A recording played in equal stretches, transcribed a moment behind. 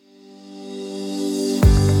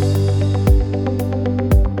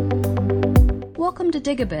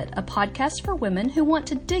Dig a Bit, a podcast for women who want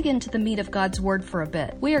to dig into the meat of God's Word for a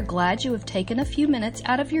bit. We are glad you have taken a few minutes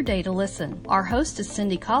out of your day to listen. Our host is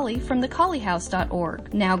Cindy Colley from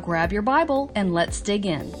thecolleyhouse.org. Now grab your Bible and let's dig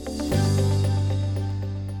in.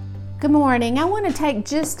 Good morning. I want to take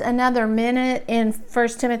just another minute in 1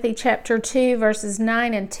 Timothy chapter 2, verses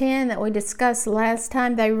 9 and 10 that we discussed last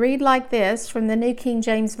time. They read like this from the New King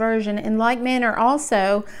James Version. In like manner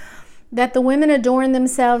also, that the women adorn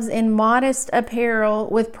themselves in modest apparel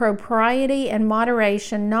with propriety and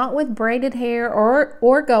moderation, not with braided hair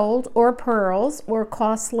or gold or pearls or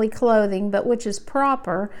costly clothing, but which is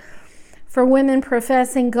proper for women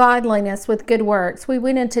professing godliness with good works. We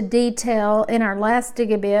went into detail in our last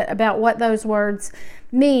Dig a Bit about what those words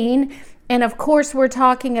mean. And of course, we're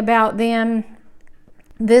talking about them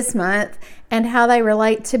this month and how they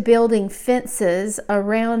relate to building fences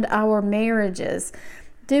around our marriages,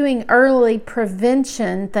 doing early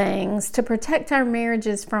prevention things to protect our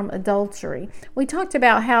marriages from adultery. We talked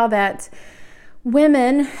about how that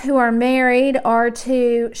women who are married are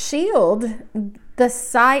to shield the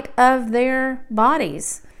sight of their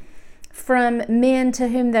bodies from men to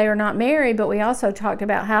whom they are not married, but we also talked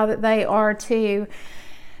about how that they are to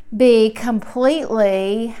be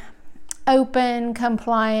completely open,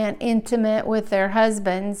 compliant, intimate with their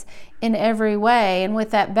husbands in every way. And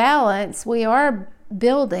with that balance, we are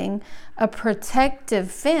building a protective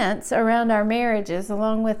fence around our marriages,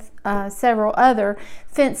 along with several other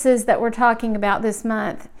fences that we're talking about this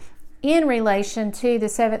month in relation to the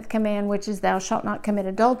seventh command, which is thou shalt not commit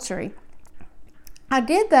adultery.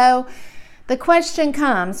 The question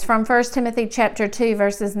comes from 1 Timothy chapter 2,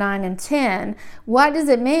 verses 9 and 10. What does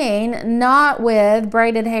it mean, not with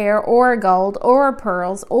braided hair or gold or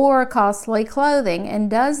pearls or costly clothing? And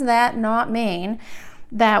does that not mean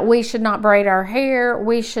that we should not braid our hair,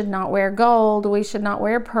 we should not wear gold, we should not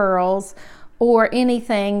wear pearls, or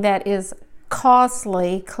anything that is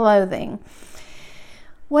costly clothing?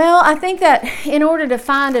 Well, I think that in order to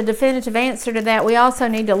find a definitive answer to that, we also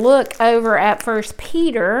need to look over at 1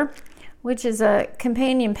 Peter, which is a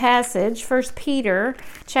companion passage, 1 Peter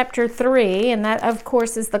chapter 3, and that, of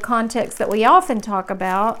course, is the context that we often talk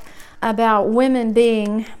about women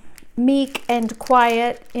being meek and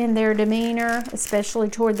quiet in their demeanor, especially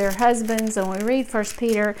toward their husbands. And we read 1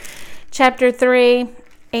 Peter chapter 3,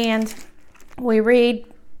 and we read,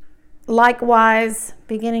 likewise,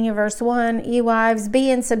 beginning of verse 1, ye wives, be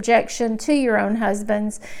in subjection to your own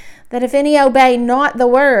husbands, that if any obey not the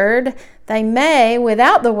word, they may,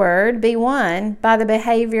 without the word, be won by the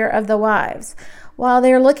behavior of the wives. While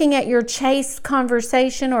they're looking at your chaste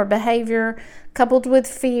conversation or behavior coupled with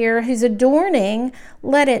fear, whose adorning,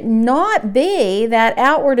 let it not be that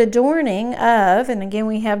outward adorning of, and again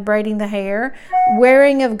we have braiding the hair,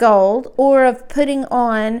 wearing of gold, or of putting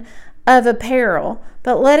on of apparel,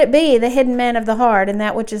 but let it be the hidden man of the heart, and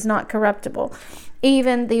that which is not corruptible,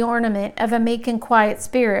 even the ornament of a meek and quiet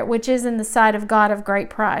spirit, which is in the sight of God of great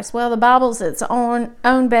price. Well, the Bible's its own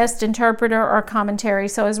best interpreter or commentary.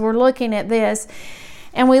 So as we're looking at this,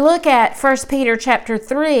 and we look at 1 Peter chapter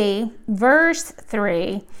 3, verse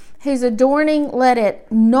 3, whose adorning, let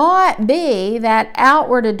it not be that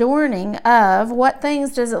outward adorning of, what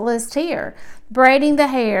things does it list here? Braiding the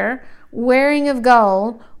hair, wearing of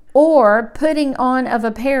gold, or putting on of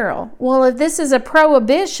apparel. Well, if this is a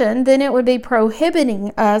prohibition, then it would be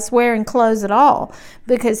prohibiting us wearing clothes at all,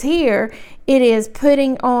 because here it is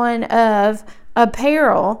putting on of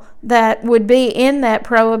apparel that would be in that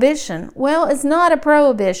prohibition. Well, it's not a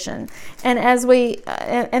prohibition, and as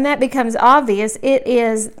and that becomes obvious, it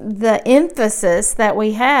is the emphasis that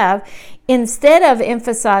we have. Instead of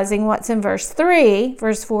emphasizing what's in verse 3,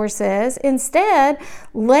 verse 4 says, instead,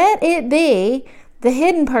 let it be the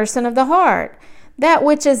hidden person of the heart, that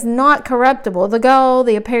which is not corruptible. The gold,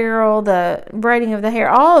 the apparel, the braiding of the hair,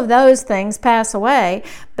 all of those things pass away.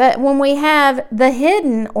 But when we have the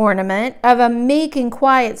hidden ornament of a meek and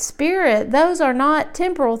quiet spirit, those are not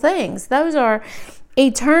temporal things. Those are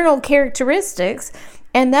eternal characteristics,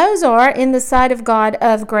 and those are in the sight of God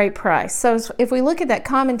of great price. So if we look at that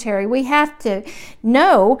commentary, we have to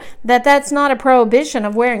know that that's not a prohibition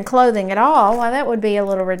of wearing clothing at all. Well, that would be a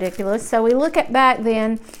little ridiculous. So we look back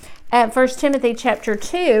then at 1 Timothy chapter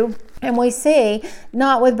 2, and we see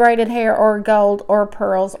not with braided hair or gold or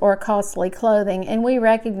pearls or costly clothing. And we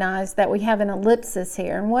recognize that we have an ellipsis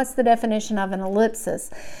here. And what's the definition of an ellipsis?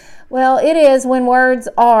 Well, it is when words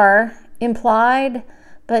are implied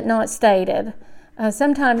but not stated.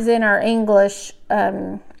 Sometimes in our English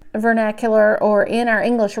vernacular or in our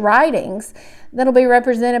English writings, that'll be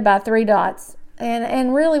represented by 3 dots.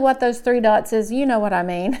 And really what those 3 dots is, you know what I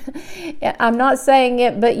mean. I'm not saying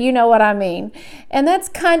it, but you know what I mean. And that's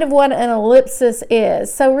kind of what an ellipsis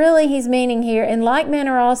is. So really he's meaning here, in like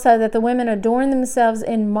manner also that the women adorn themselves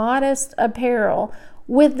in modest apparel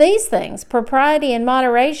with these things, propriety and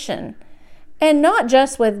moderation, and not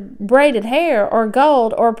just with braided hair or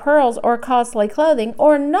gold or pearls or costly clothing,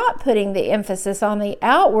 or not putting the emphasis on the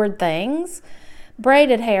outward things,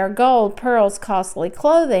 braided hair, gold, pearls, costly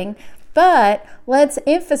clothing, but let's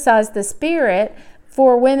emphasize the spirit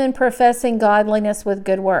for women professing godliness with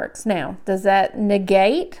good works. Now, does that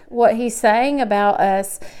negate what he's saying about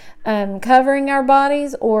us covering our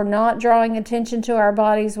bodies or not drawing attention to our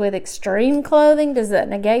bodies with extreme clothing? Does that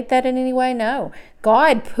negate that in any way? No.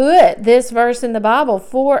 God put this verse in the Bible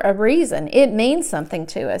for a reason. It means something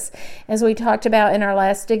to us, as we talked about in our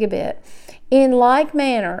last dig-a-bit. In like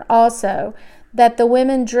manner also, that the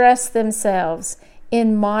women dress themselves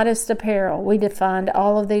in modest apparel. We defined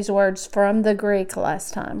all of these words from the Greek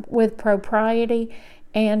last time, with propriety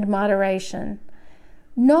and moderation.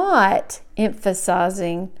 Not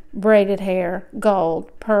emphasizing braided hair,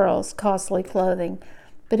 gold, pearls, costly clothing,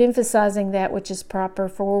 but emphasizing that which is proper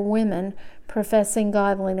for women professing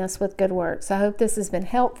godliness with good works. I hope this has been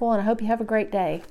helpful, and I hope you have a great day.